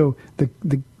 So the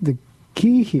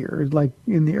key here, like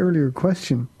in the earlier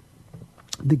question,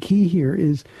 the key here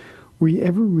is, were you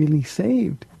ever really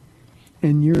saved?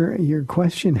 And your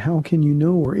question, how can you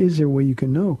know, or is there a way you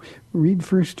can know? Read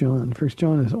 1 John. 1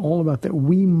 John is all about that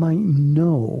we might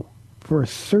know for a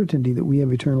certainty that we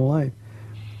have eternal life.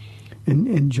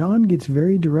 And John gets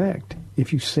very direct.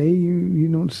 If you say you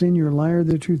don't sin, you're a liar.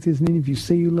 The truth isn't in you. If you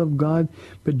say you love God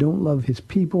but don't love his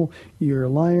people, you're a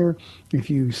liar. If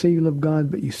you say you love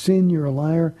God but you sin, you're a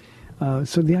liar.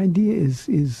 So the idea is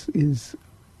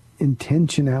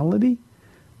intentionality.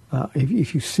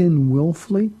 If you sin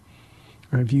willfully,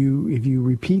 or if you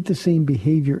repeat the same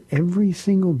behavior every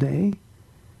single day,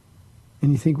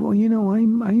 and you think, well,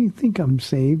 I think I'm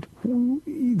saved. Well,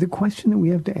 the question that we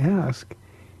have to ask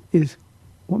is,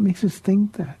 what makes us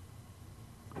think that?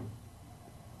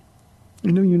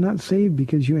 You're not saved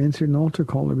because you answered an altar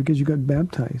call or because you got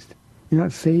baptized. You're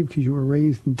not saved because you were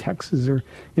raised in Texas or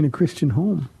in a Christian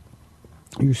home.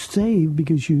 You're saved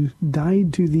because you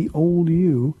died to the old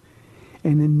you,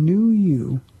 and a new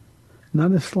you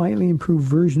not a slightly improved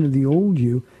version of the old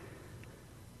you.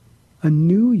 A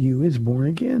new you is born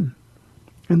again.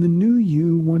 And the new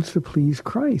you wants to please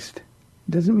Christ.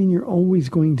 It doesn't mean you're always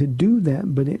going to do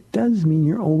that, but it does mean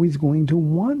you're always going to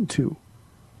want to.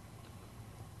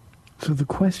 So the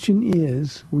question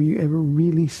is, were you ever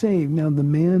really saved? Now, the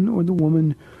man or the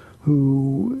woman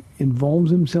who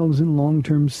involves themselves in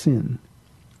long-term sin,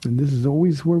 and this is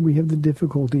always where we have the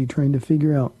difficulty trying to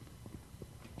figure out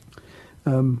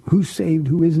who's saved,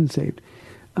 who isn't saved.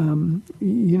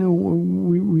 We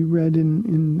read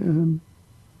in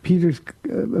Peter's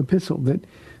epistle that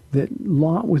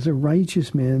Lot was a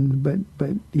righteous man,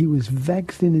 but he was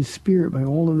vexed in his spirit by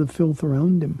all of the filth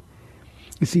around him.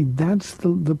 You see, that's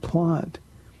the plot,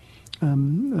 or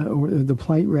the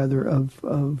plight rather, of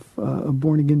a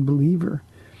born-again believer.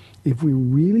 If we're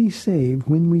really saved,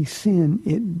 when we sin,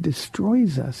 it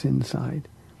destroys us inside.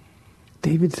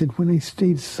 David said, when I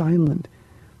stayed silent,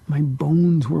 my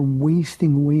bones were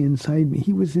wasting away inside me.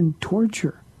 He was in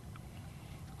torture,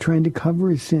 trying to cover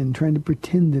his sin, trying to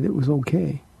pretend that it was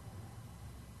okay.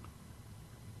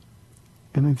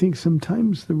 And I think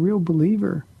sometimes the real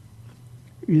believer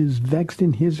is vexed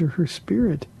in his or her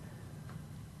spirit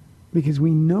because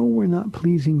we know we're not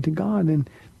pleasing to God, and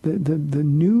the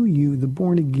new you, the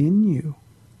born-again you,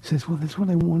 says, well, that's what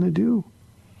I want to do.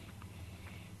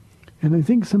 And I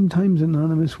think sometimes,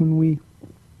 Anonymous, when we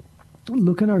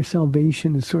look at our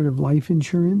salvation as sort of life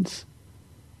insurance,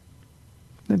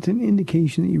 that's an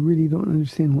indication that you really don't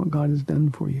understand what God has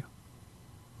done for you.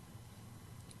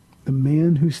 The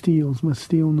man who steals must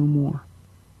steal no more.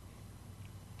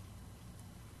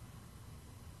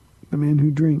 The man who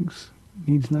drinks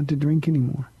needs not to drink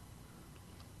anymore.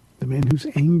 The man who's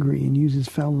angry and uses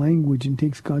foul language and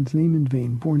takes God's name in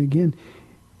vain, born again,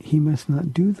 he must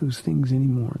not do those things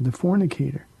anymore. The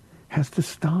fornicator has to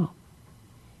stop.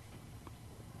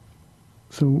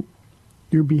 So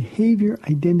your behavior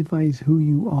identifies who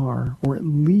you are, or at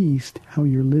least how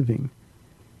you're living.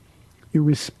 Your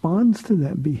response to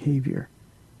that behavior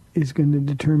is going to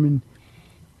determine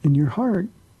in your heart,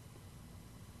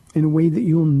 in a way that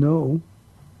you'll know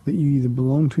that you either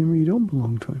belong to him or you don't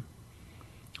belong to him.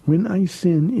 When I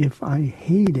sin, if I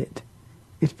hate it,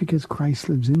 it's because Christ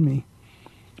lives in me.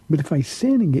 But if I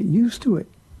sin and get used to it,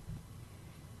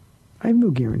 I have no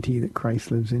guarantee that Christ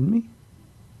lives in me.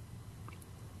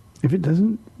 If it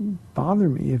doesn't bother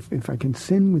me, if I can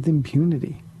sin with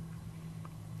impunity,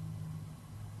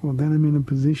 well, then I'm in a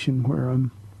position where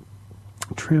I'm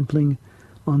trampling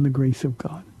on the grace of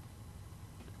God.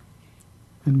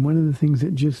 And one of the things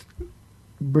that just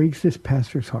breaks this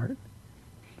pastor's heart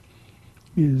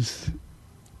is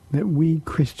that we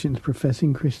Christians,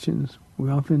 professing Christians, we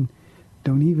often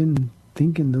don't even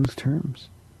think in those terms.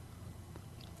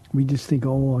 We just think,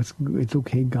 oh, it's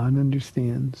okay, God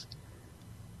understands.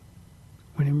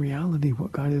 When in reality,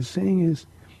 what God is saying is,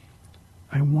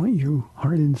 I want your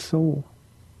heart and soul.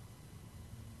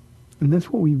 And that's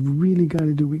what we've really got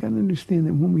to do. We got to understand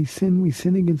that when we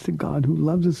sin against a God who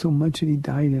loves us so much that he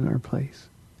died in our place.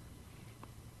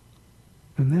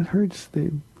 And that hurts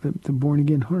the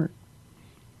born-again heart.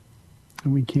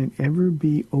 And we can't ever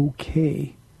be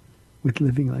okay with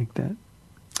living like that.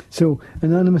 So,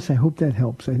 Anonymous, I hope that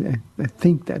helps. I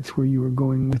think that's where you were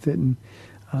going with it. And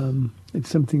it's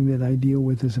something that I deal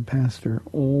with as a pastor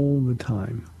all the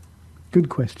time. Good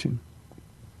question.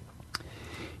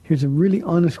 Here's a really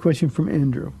honest question from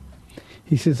Andrew.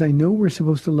 He says, I know we're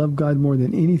supposed to love God more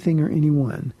than anything or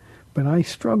anyone, but I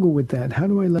struggle with that. How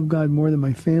do I love God more than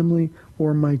my family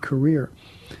or my career?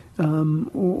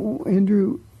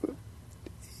 Andrew,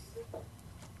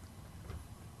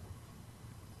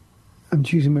 I'm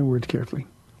choosing my words carefully.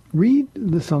 Read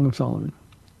the Song of Solomon.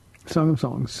 Song of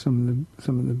Songs, some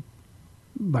of the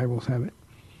Bibles have it.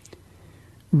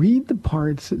 Read the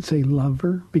parts that say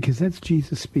lover, because that's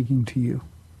Jesus speaking to you.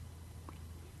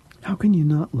 How can you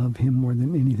not love him more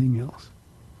than anything else?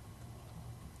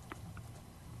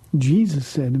 Jesus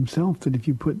said himself that if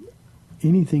you put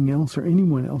anything else or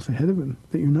anyone else ahead of him,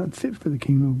 that you're not fit for the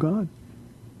kingdom of God.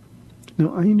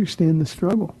 Now, I understand the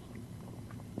struggle.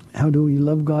 How do you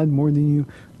love God more than you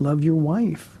love your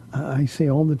wife? I say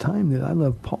all the time that I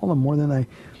love Paula more than I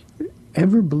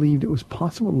ever believed it was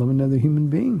possible to love another human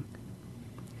being.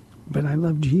 But I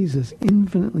love Jesus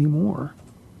infinitely more.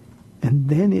 And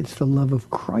then it's the love of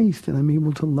Christ that I'm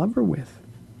able to love her with.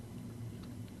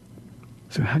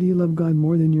 So how do you love God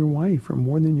more than your wife or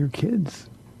more than your kids?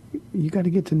 You got to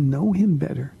get to know him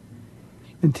better.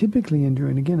 And typically, Andrew,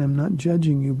 and again, I'm not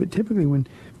judging you, but typically when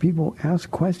people ask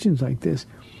questions like this,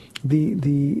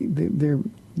 their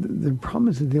problem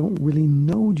is that they don't really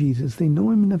know Jesus. They know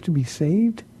him enough to be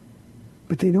saved,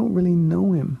 but they don't really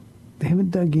know him. They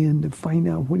haven't dug in to find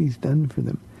out what he's done for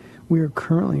them. We are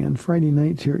currently on Friday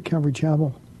nights here at Calvary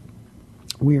Chapel.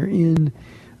 We are in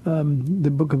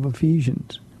the book of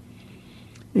Ephesians.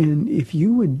 And if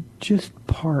you would just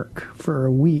park for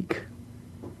a week,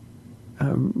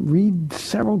 read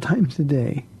several times a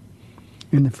day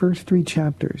in the first 3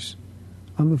 chapters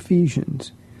of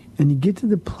Ephesians, and you get to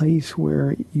the place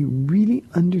where you really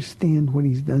understand what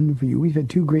he's done for you. We've had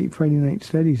 2 great Friday night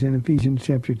studies in Ephesians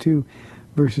chapter 2.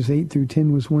 Verses 8 through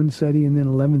 10 was one study, and then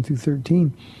 11 through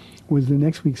 13 was the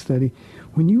next week's study.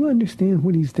 When you understand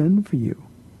what he's done for you,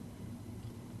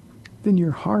 then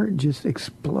your heart just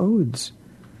explodes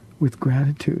with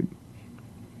gratitude.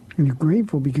 And you're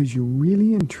grateful because you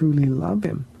really and truly love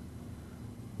him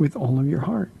with all of your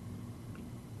heart.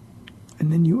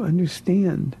 And then you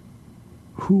understand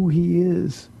who he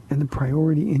is and the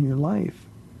priority in your life.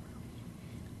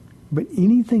 But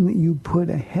anything that you put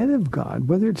ahead of God,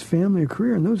 whether it's family or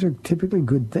career, and those are typically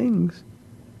good things,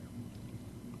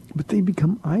 but they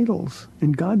become idols.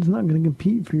 And God's not going to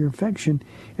compete for your affection,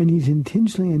 and he's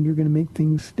intentionally, and you're going to make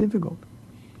things difficult.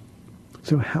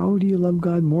 So how do you love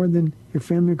God more than your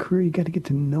family or career? You got to get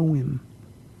to know him.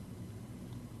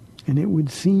 And it would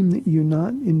seem that you're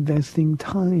not investing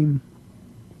time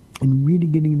in really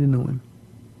getting to know him.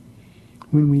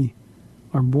 When we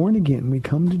are born again, we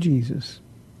come to Jesus.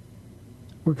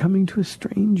 We're coming to a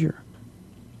stranger.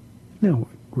 Now,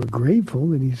 we're grateful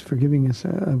that he's forgiving us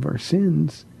of our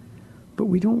sins, but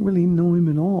we don't really know him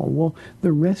at all. Well,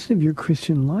 the rest of your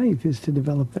Christian life is to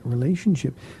develop that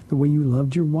relationship the way you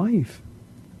loved your wife,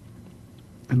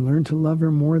 and learn to love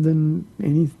her more than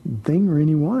anything or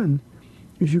anyone,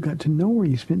 because you got to know her,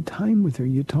 you spent time with her,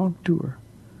 you talked to her,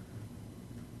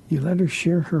 you let her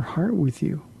share her heart with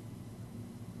you,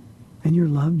 and your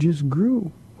love just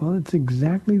grew. Well, it's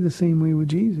exactly the same way with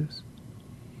Jesus.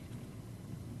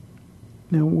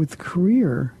 Now, with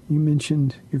career, you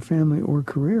mentioned your family or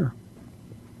career.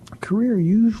 Career,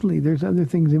 usually there's other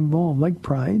things involved, like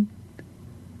pride.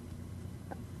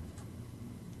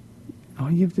 All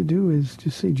you have to do is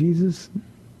just say, Jesus,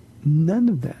 none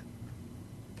of that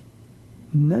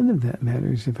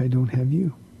matters if I don't have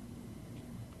you.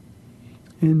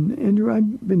 And Andrew,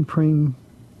 I've been praying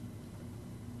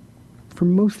for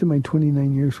most of my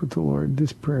 29 years with the Lord,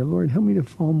 this prayer: Lord, help me to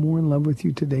fall more in love with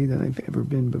you today than I've ever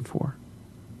been before.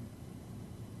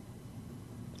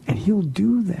 And he'll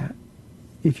do that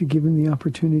if you give him the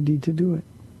opportunity to do it.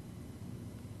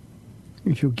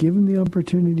 If you'll give him the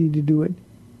opportunity to do it,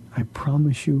 I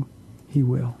promise you he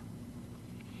will.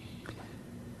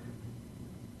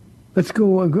 Let's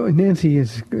go. Nancy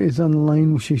is on the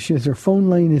line. She says her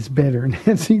phone line is better.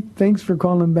 Nancy, thanks for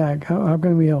calling back. How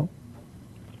can we help?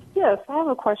 Yes, I have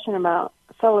a question about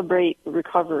Celebrate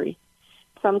Recovery.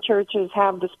 Some churches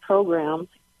have this program,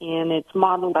 and it's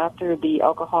modeled after the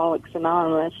Alcoholics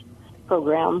Anonymous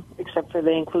program, except for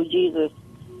they include Jesus.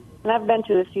 And I've been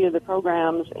to a few of the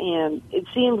programs, and it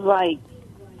seems like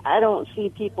I don't see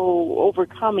people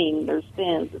overcoming their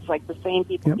sins. It's like the same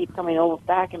people keep coming over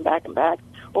back and back and back,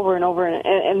 over and over,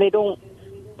 and they don't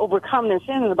overcome their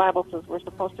sin. And the Bible says we're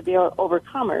supposed to be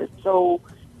overcomers. So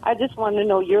I just want to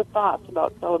know your thoughts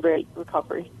about Celebrate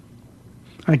Recovery.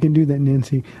 I can do that,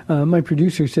 Nancy. My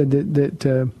producer said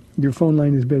that your phone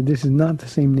line is better. This is not the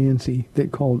same Nancy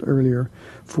that called earlier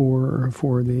for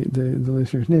the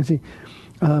listeners. Nancy,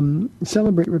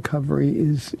 Celebrate Recovery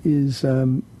is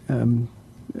if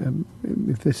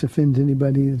this offends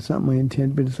anybody, it's not my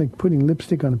intent, but it's like putting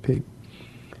lipstick on a pig.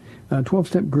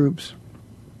 12-step groups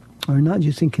are not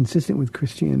just inconsistent with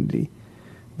Christianity,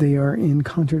 they are in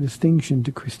contradistinction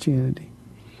to Christianity.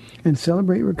 And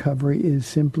Celebrate Recovery is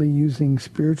simply using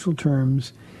spiritual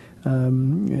terms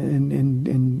and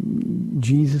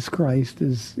Jesus Christ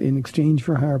is in exchange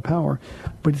for higher power,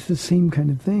 but it's the same kind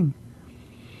of thing.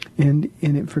 And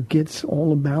it forgets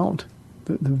all about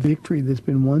the victory that's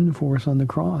been won for us on the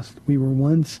cross. We were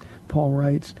once, Paul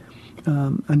writes,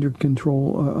 under the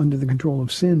control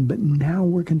of sin, but now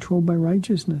we're controlled by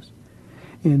righteousness.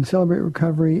 And Celebrate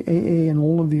Recovery, AA, and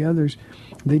all of the others,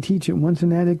 they teach it: once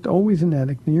an addict, always an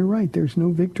addict. And you're right, there's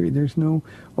no victory, there's no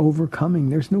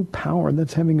overcoming, there's no power.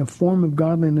 That's having a form of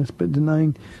godliness but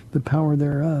denying the power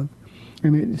thereof.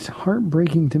 And it's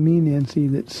heartbreaking to me, Nancy,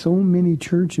 that so many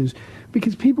churches,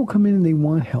 because people come in and they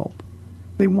want help.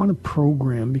 They want a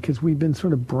program, because we've been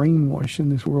sort of brainwashed in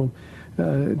this world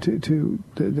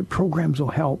the programs will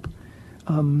help.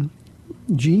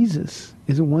 Jesus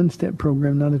is a one-step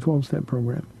program, not a 12-step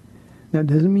program. Now, it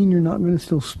doesn't mean you're not going to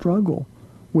still struggle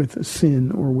with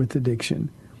sin or with addiction.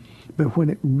 But what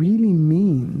it really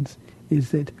means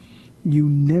is that you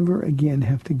never again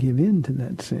have to give in to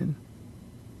that sin.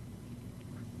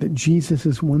 that Jesus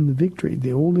has won the victory.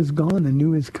 The old is gone, the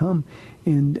new has come.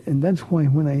 And that's why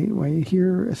when I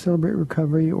hear Celebrate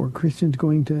Recovery or Christians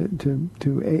going to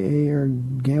AA or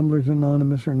Gamblers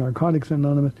Anonymous or Narcotics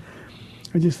Anonymous,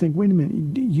 I just think, wait a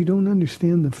minute, you don't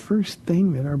understand the first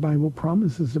thing that our Bible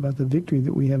promises about the victory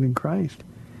that we have in Christ.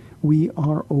 We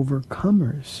are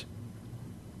overcomers.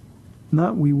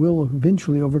 Not we will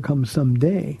eventually overcome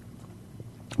someday.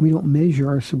 We don't measure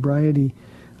our sobriety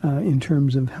in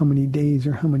terms of how many days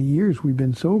or how many years we've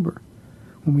been sober.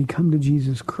 When we come to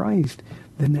Jesus Christ,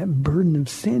 then that burden of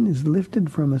sin is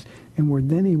lifted from us, and we're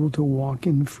then able to walk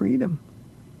in freedom.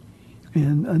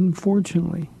 And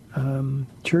unfortunately,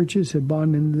 churches have bought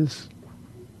into this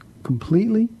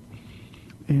completely.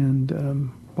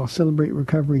 And while Celebrate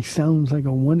Recovery sounds like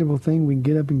a wonderful thing, we can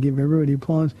get up and give everybody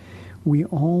applause, we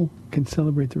all can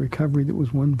celebrate the recovery that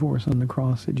was won for us on the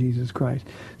cross of Jesus Christ.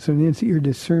 So Nancy, your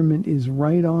discernment is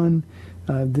right on.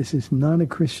 This is not a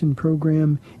Christian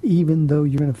program, even though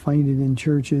you're going to find it in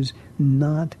churches,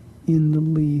 not in the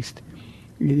least.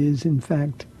 It is, in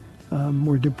fact,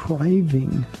 we're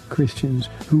depriving Christians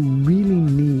who really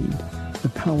need the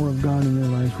power of God in their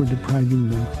lives. We're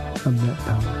depriving them of that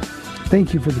power.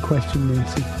 Thank you for the question,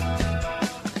 Nancy.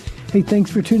 Hey,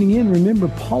 thanks for tuning in. Remember,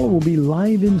 Paula will be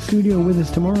live in studio with us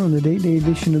tomorrow on the Date Day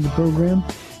edition of the program.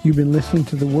 You've been listening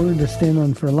to The Word to Stand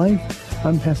On for Life.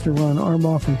 I'm Pastor Ron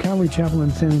Arbaugh from Calvary Chapel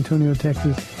in San Antonio,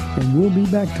 Texas, and we'll be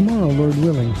back tomorrow, Lord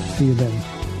willing. See you then.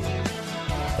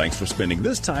 Thanks for spending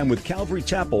this time with Calvary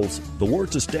Chapel's The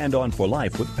Word to Stand On for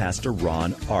Life with Pastor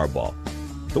Ron Arbaugh.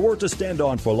 The Word to Stand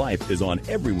On for Life is on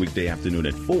every weekday afternoon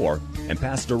at 4, and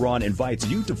Pastor Ron invites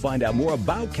you to find out more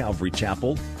about Calvary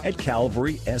Chapel at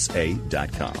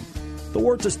calvarysa.com. The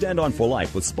Word to Stand On for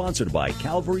Life was sponsored by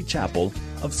Calvary Chapel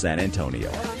of San Antonio.